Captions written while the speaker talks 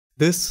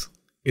This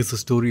is the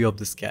story of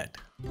this cat,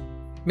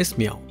 Miss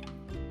Meow.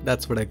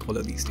 That's what I call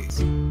her these days.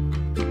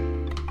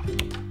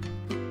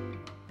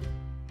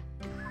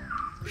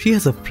 She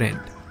has a friend.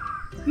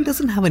 He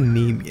doesn't have a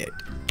name yet.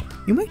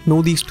 You might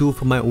know these two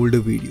from my older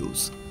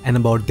videos and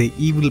about their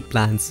evil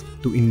plans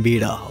to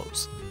invade our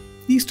house.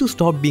 These two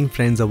stopped being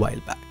friends a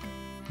while back.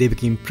 They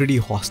became pretty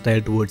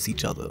hostile towards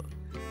each other.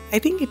 I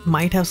think it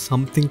might have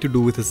something to do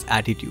with his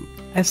attitude.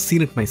 I've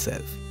seen it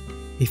myself.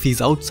 If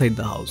he's outside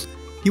the house,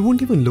 he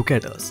won't even look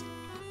at us.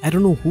 I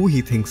don't know who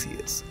he thinks he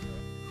is.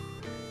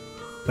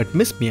 But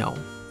Miss Meow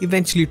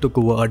eventually took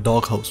over our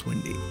doghouse one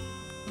day.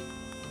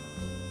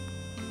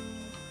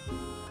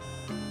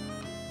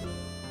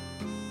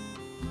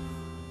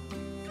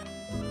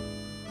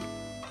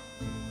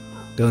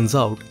 Turns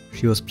out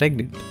she was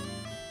pregnant.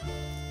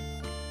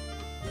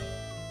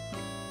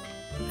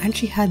 And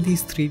she had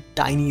these 3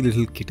 tiny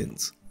little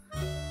kittens.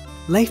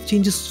 Life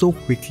changes so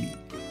quickly.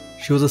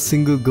 She was a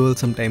single girl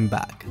some time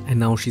back and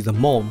now she's a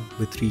mom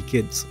with 3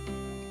 kids.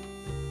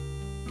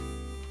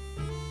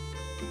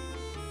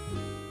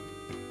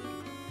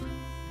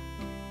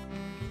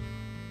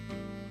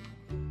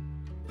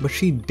 But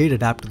she did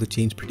adapt to the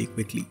change pretty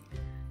quickly.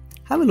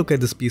 Have a look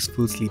at this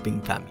peaceful sleeping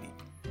family.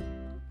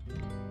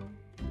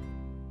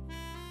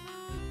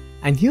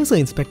 And here's her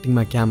inspecting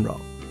my camera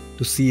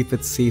to see if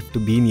it's safe to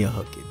be near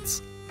her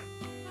kids.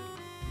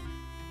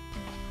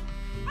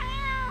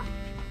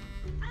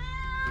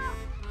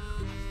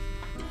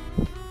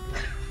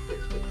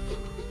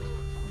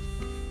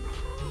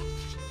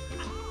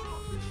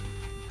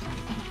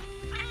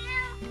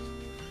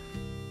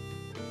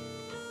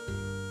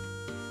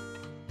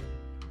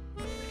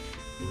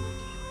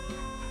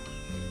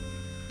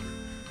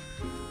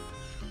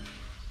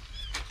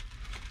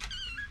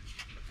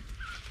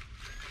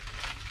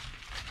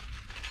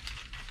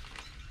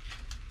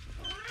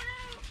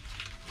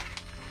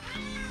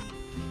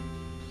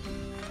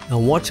 Now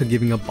watch her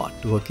giving a bath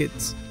to her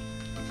kids.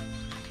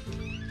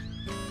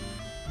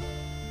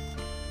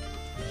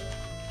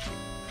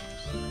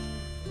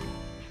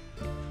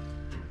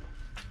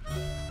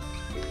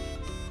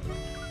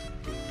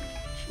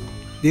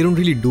 They don't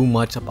really do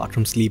much apart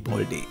from sleep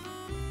all day,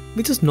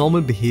 which is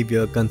normal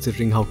behavior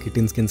considering how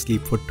kittens can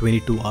sleep for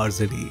 22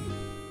 hours a day.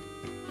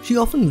 She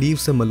often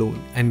leaves them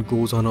alone and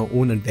goes on her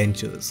own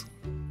adventures.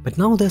 But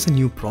now there's a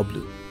new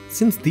problem.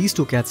 Since these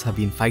 2 cats have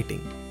been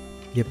fighting,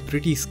 we are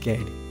pretty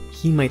scared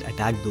he might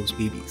attack those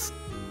babies.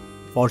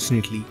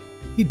 Fortunately,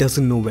 he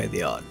doesn't know where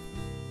they are.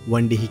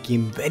 One day he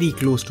came very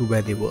close to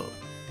where they were.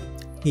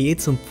 He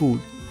ate some food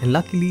and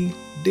luckily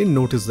didn't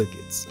notice the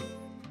kids.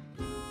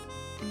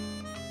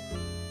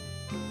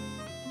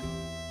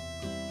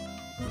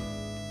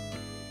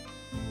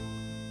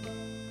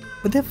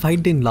 But their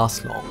fight didn't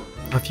last long.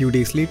 A few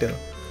days later,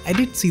 I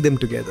did see them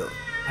together.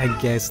 I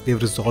guess they've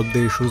resolved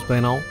their issues by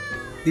now.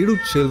 They do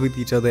chill with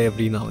each other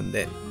every now and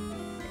then.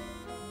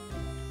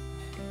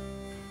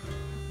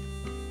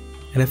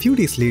 And a few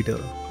days later,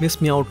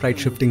 Miss Meow tried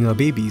shifting her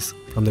babies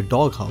from the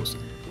doghouse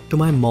to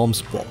my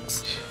mom's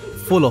box,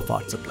 full of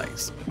art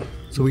supplies.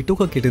 So we took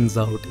her kittens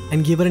out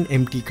and gave her an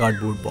empty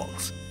cardboard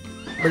box.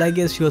 But I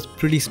guess she was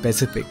pretty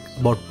specific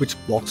about which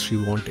box she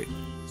wanted.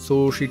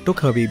 So she took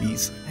her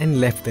babies and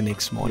left the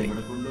next morning.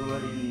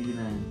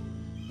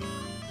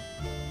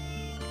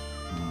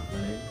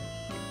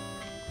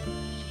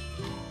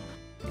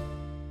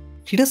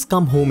 She does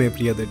come home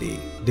every other day,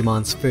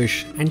 demands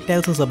fish and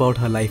tells us about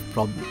her life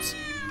problems.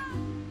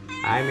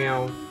 Hi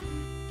Meow.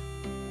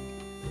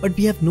 But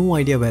we have no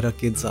idea where our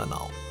kids are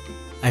now.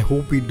 I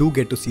hope we do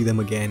get to see them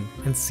again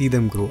and see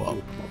them grow up.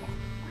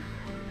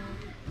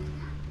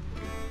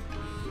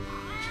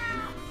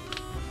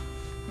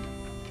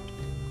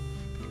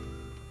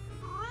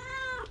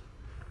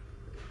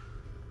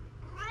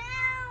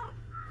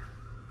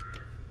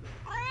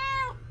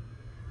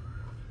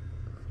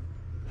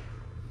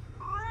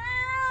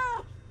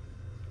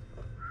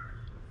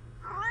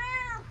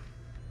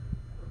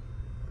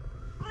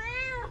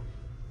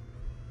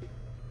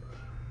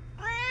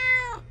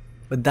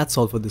 But that's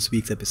all for this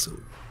week's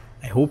episode.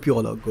 I hope you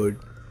all are good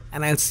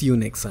and I'll see you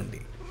next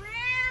Sunday.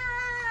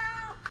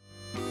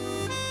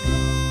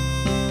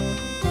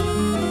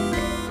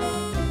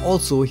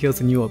 Also, here's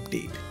a new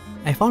update.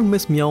 I found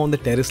Miss Meow on the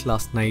terrace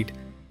last night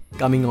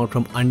coming out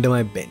from under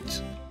my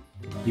bench.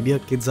 Maybe her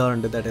kids are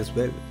under that as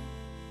well.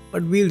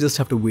 But we'll just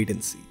have to wait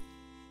and see.